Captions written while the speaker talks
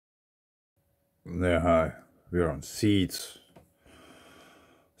Yeah, hi. We're on seats.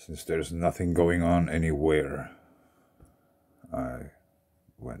 Since there's nothing going on anywhere, I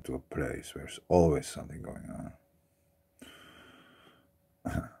went to a place where there's always something going on.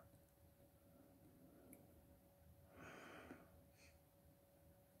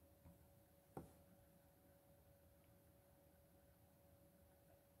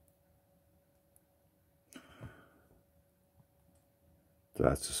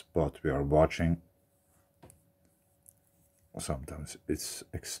 That's the spot we are watching. Sometimes it's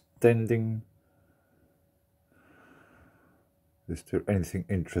extending. Is there anything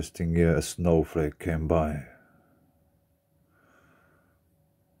interesting? Yeah, a snowflake came by.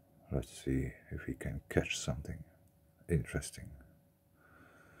 Let's see if we can catch something interesting.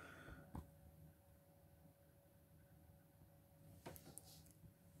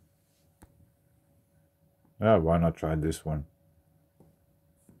 Yeah, why not try this one?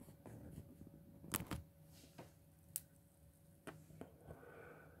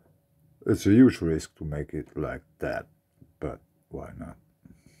 It's a huge risk to make it like that, but why not?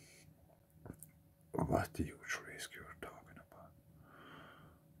 What's the huge risk you're talking about?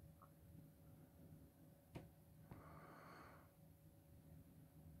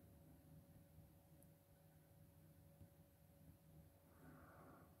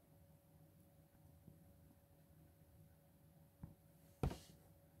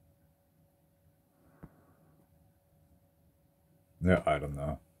 Yeah, I don't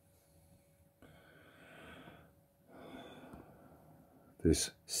know.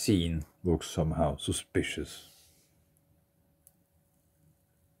 This scene looks somehow suspicious.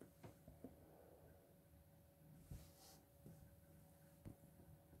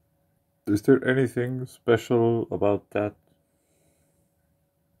 Is there anything special about that?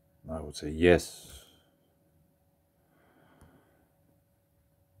 I would say yes.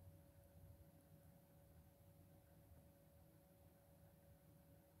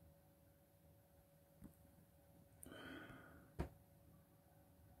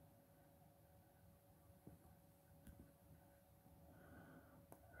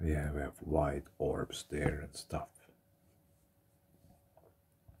 Yeah, we have white orbs there and stuff.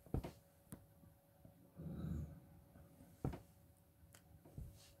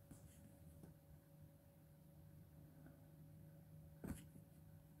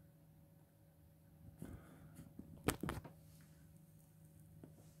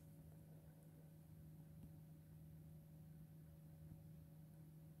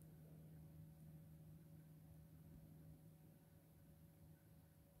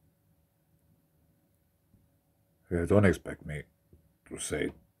 Yeah, don't expect me to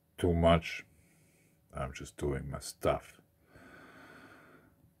say too much. I'm just doing my stuff.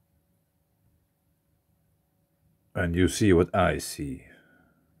 And you see what I see.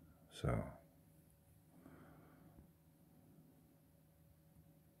 So,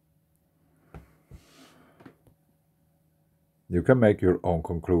 you can make your own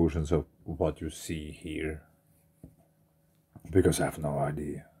conclusions of what you see here. Because I have no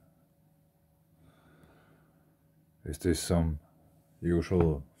idea. Is this some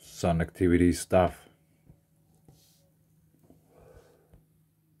usual sun activity stuff?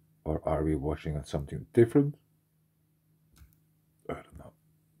 Or are we watching at something different? I don't know.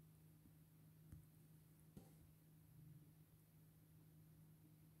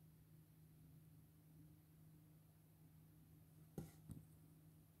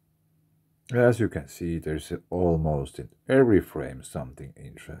 As you can see, there's almost in every frame something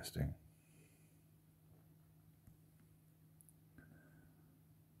interesting.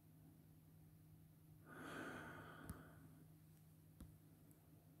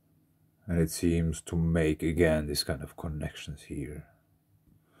 And it seems to make again this kind of connections here.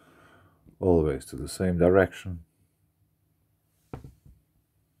 Always to the same direction.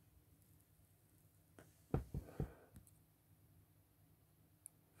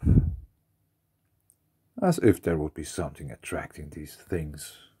 As if there would be something attracting these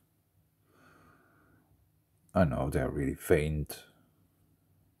things. I know they're really faint.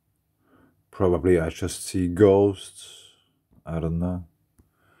 Probably I just see ghosts. I don't know.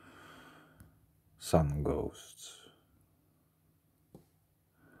 Sun ghosts.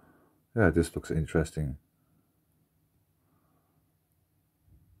 Yeah, this looks interesting.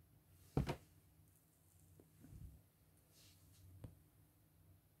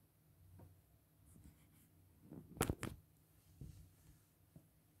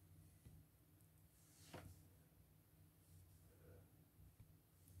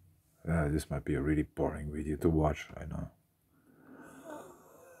 Yeah, this might be a really boring video to watch, I know.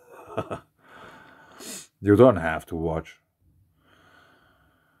 You don't have to watch.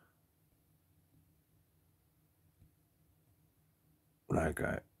 like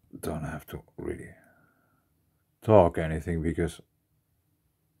I don't have to really talk anything because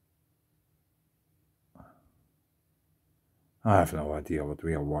I have no idea what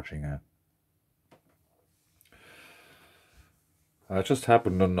we are watching at. I just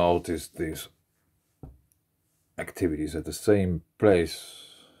happen to notice these activities at the same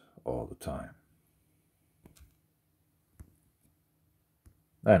place all the time.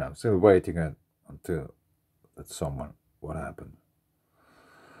 And I'm still waiting until that someone, what happened?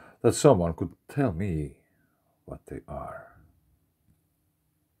 That someone could tell me what they are.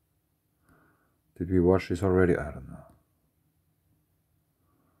 Did we watch this already? I don't know.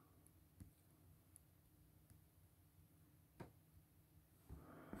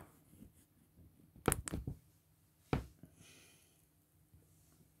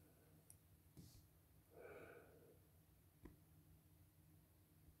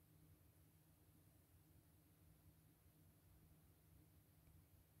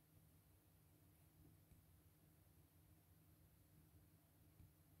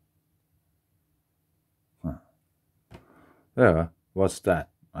 Yeah, what's that?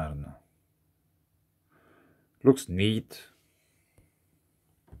 I don't know. Looks neat.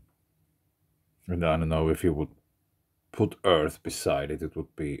 And I don't know if you would put Earth beside it,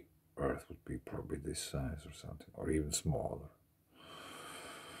 Earth would be probably this size or something, or even smaller.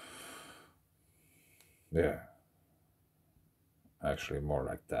 Yeah. Actually more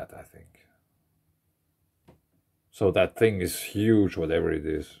like that, I think. So that thing is huge, whatever it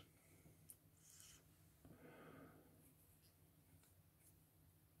is.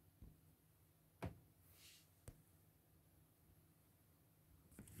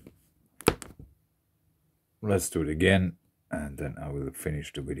 Let's do it again, and then I will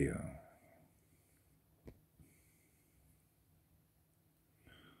finish the video.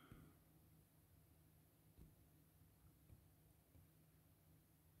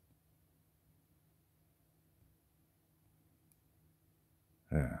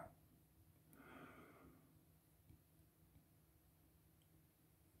 Yeah.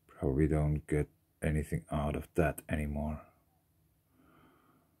 Probably don't get anything out of that anymore.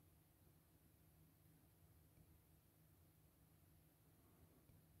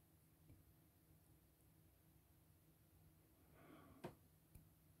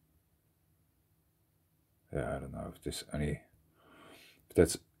 Yeah, I don't know if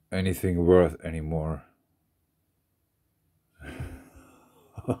that's anything worth anymore.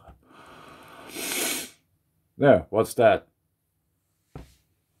 Yeah, what's that?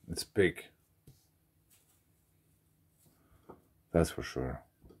 It's big. That's for sure.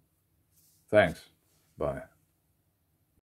 Thanks. Bye.